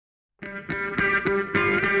Hi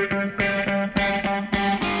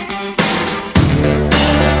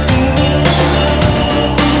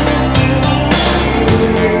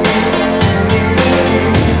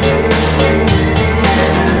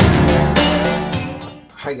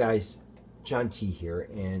guys, John T here,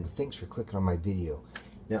 and thanks for clicking on my video.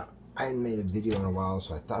 Now, I hadn't made a video in a while,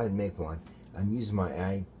 so I thought I'd make one. I'm using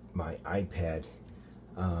my iPad.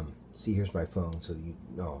 See, here's my phone, so you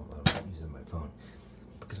know I'm not using my phone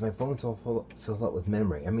because my phone's all filled up with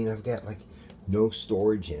memory. I mean, I've got like no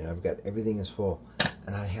storage in it. I've got everything is full,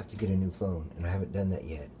 and I have to get a new phone, and I haven't done that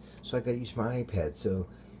yet. So I got to use my iPad. So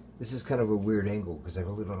this is kind of a weird angle because I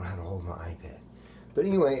really don't know how to hold my iPad. But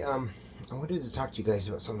anyway, I wanted to talk to you guys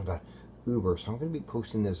about something about Uber. So I'm going to be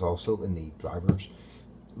posting this also in the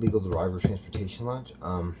legal drivers transportation launch.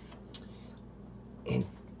 And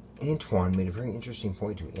Antoine made a very interesting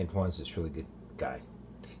point to me. Antoine's this really good guy.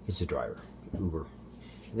 He's a driver, Uber.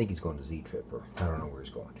 I think he's going to Z-Trip, or I don't know where he's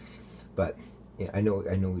going. But yeah, I know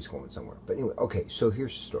he's going somewhere. But anyway, okay, so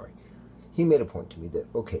here's the story. He made a point to me that,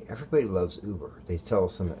 okay, everybody loves Uber. They tell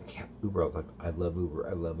us something like, Uber all the time. I love Uber,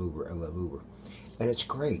 I love Uber, I love Uber. And it's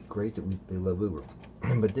great that they love Uber.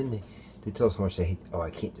 But then they tell us how much they hate, oh, I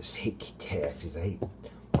can't just hate taxis, I hate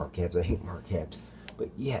markups, I hate markups. But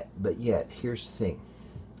yet, here's the thing.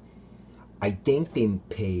 I think they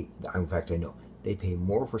pay, in fact I know, they pay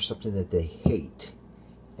more for something that they hate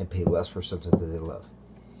and pay less for something that they love.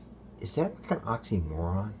 Is that like an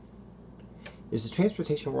oxymoron? Is the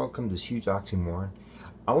transportation world come this huge oxymoron?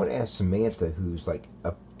 I want to ask Samantha, who's like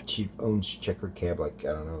she owns Checker Cab, like,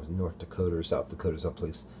 I don't know, North Dakota or South Dakota,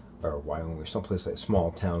 someplace, or Wyoming, or someplace like a small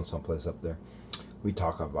town, someplace up there. We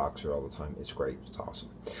talk on Voxer all the time. It's great. It's awesome.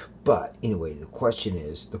 But anyway, the question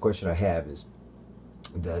I have is,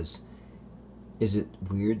 is it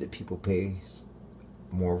weird that people pay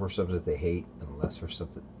more for something that they hate and less for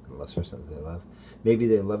something they love? Maybe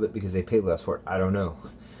they love it because they pay less for it. I don't know.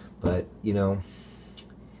 But, you know,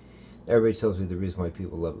 everybody tells me the reason why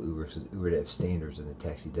people love Uber is Uber has standards and the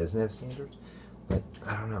taxi doesn't have standards. But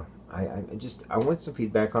I don't know. I want some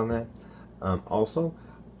feedback on that. Also,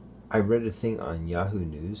 I read a thing on Yahoo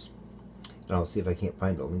News, and I'll see if I can't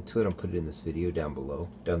find a link to it. I'll put it in this video down below,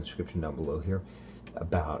 down the description down below here,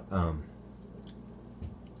 about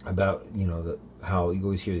you know, how you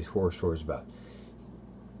always hear these horror stories about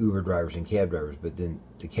Uber drivers and cab drivers, but then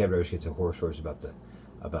the cab drivers get to horror stories about the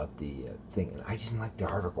thing. And I didn't like the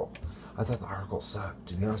article. I thought the article sucked,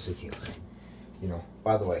 to be honest with you. You know,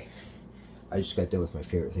 by the way, I just got done with my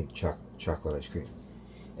favorite thing, chocolate ice cream.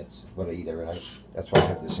 It's what I eat every night. That's why I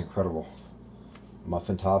have this incredible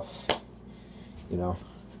muffin top. You know,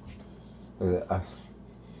 look at that.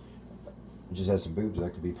 I just had some boobs. I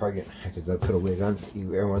could be pregnant. I could put a wig on.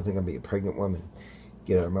 Everyone think I'd be a pregnant woman.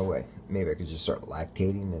 Get out of my way. Maybe I could just start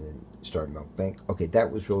lactating and then start a milk bank. Okay,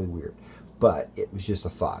 that was really weird. But it was just a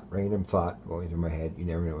thought, random thought going through my head. You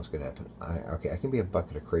never know what's going to happen. Okay, I can be a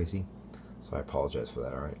bucket of crazy. So I apologize for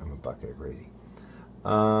that, all right? I'm a bucket of crazy.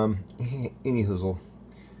 Any hoozle.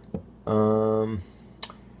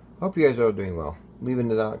 Hope you guys are all doing well. Leave in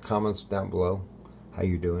the comments down below how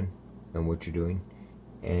you're doing and what you're doing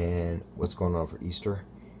and what's going on for Easter.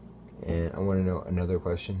 And I want to know another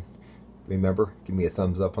question. Remember, give me a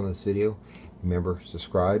thumbs up on this video. Remember,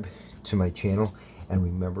 subscribe to my channel, and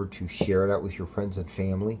remember to share it out with your friends and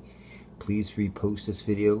family. Please repost this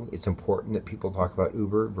video. It's important that people talk about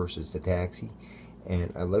Uber versus the taxi.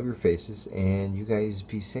 And I love your faces, and you guys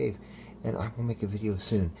be safe. And I will make a video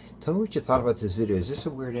soon. Tell me what you thought about this video. Is this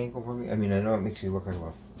a weird angle for me? I mean, I know it makes me look like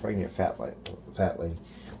a pregnant fat lady,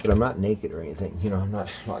 but I'm not naked or anything. You know, I'm not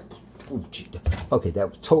like, oh, gee. Okay, that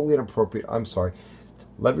was totally inappropriate. I'm sorry.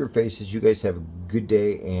 Love your faces. You guys have a good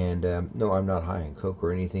day. And no, I'm not high on Coke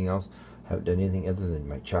or anything else. Haven't done anything other than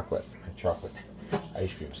my chocolate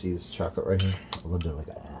ice cream. See this chocolate right here? A little bit like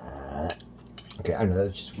that. Okay, I know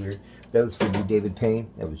that's just weird. That was for you, David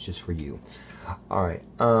Payne. That was just for you. All right.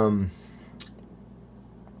 All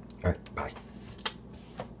right. Bye.